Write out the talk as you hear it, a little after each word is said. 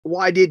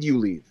Why did you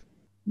leave?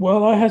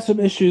 Well, I had some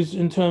issues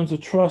in terms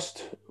of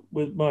trust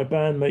with my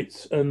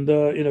bandmates, and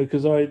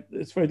because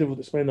it's very difficult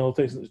to explain the whole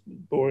thing, so it's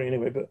boring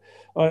anyway. But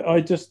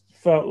I just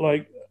felt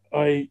like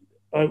I,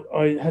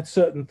 I had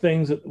certain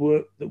things that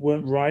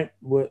weren't right.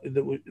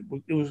 It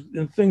was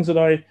and things that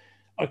I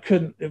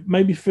couldn't. It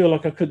made me feel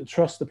like I couldn't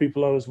trust the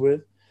people I was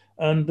with,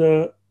 and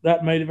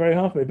that made it very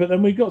hard for me. But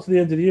then we got to the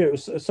end of the year. It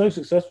was so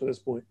successful at this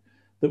point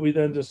that we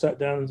then just sat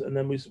down and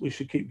then we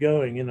should keep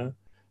going.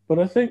 But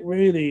I think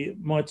really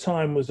my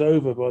time was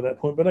over by that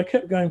point. But I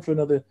kept going for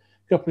another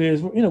couple of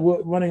years.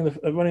 Running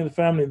the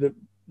family.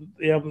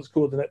 The album's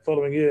called the next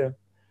following year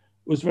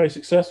was very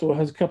successful. It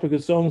has a couple of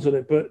good songs on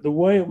it, but the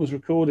way it was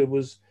recorded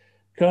was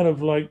kind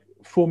of like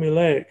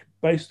formulaic,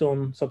 based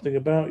on something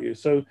about you.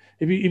 So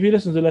if you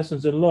listen to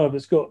Lessons in Love,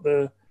 it's got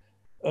the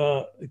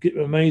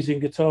amazing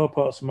guitar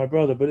parts of my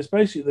brother, but it's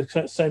basically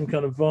the same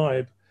kind of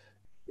vibe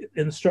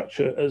in the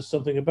structure as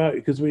something about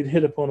you because we'd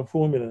hit upon a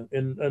formula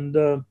and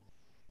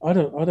I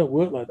don't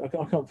work like that.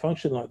 I can't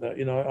function like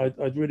that.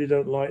 I really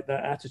don't like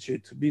that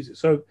attitude to music.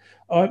 So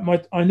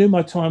I knew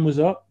my time was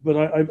up, but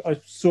I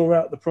saw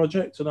out the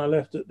project and I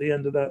left at the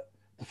end of that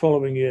the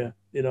following year.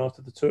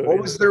 After the tour. What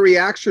was the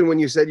reaction when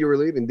you said you were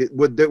leaving?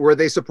 Were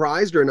they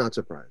surprised or not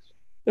surprised?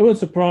 They weren't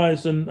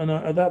surprised, and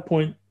at that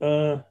point,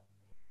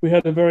 we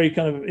had a very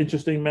kind of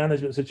interesting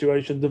management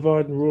situation,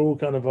 divide and rule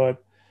kind of vibe.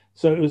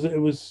 So it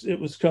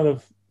was kind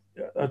of.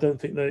 I don't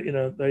think they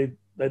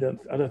don't.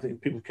 I don't think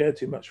people care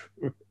too much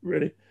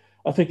really.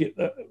 I think it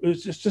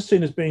was just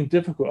seen as being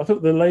difficult. I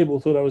thought the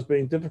label thought I was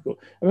being difficult.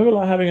 I remember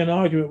like having an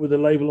argument with the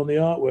label on the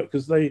artwork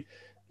because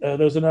there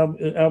was an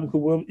album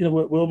called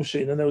Will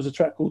Machine, and there was a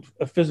track called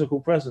A Physical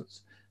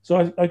Presence.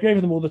 So I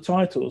gave them all the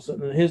titles,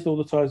 and here's all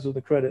the titles of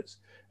the credits.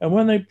 And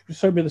when they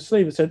showed me the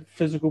sleeve, it said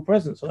Physical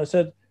Presence, and I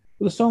said,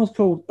 well, the song's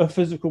called A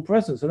Physical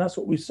Presence, and that's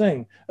what we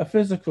sing. A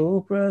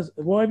physical presence.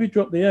 Why have you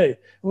dropped the A?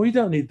 Well, you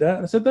don't need that.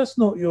 And I said, that's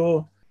not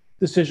your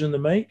decision to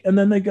make. And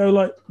then they go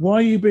like, why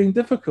are you being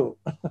difficult?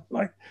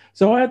 Like,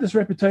 so I had this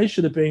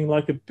reputation of being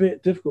like a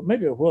bit difficult.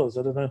 Maybe I was,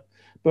 I don't know.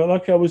 But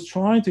like I was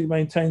trying to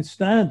maintain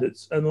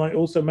standards and like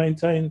also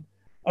maintain.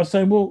 I was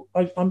saying, well,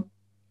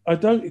 I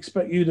don't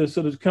expect you to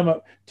sort of come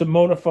up to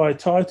modify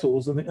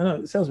titles and I know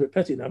it sounds a bit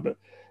petty now, but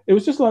it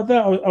was just like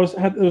that.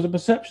 There was a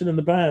perception in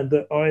the band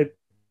that I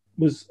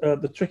was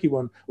the tricky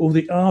one or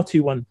the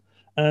arty one,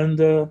 and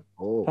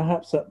Oh,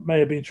 perhaps that may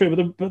have been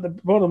true. But the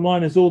bottom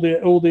line is all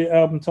the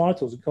album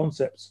titles and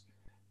concepts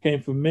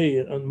came from me,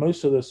 and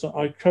most of the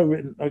I'd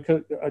co-written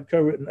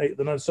 8 of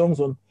the 9 songs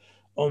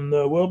on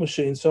the World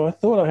Machine, so I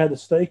thought I had a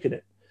stake in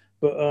it,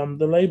 but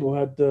the label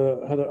had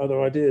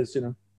other ideas.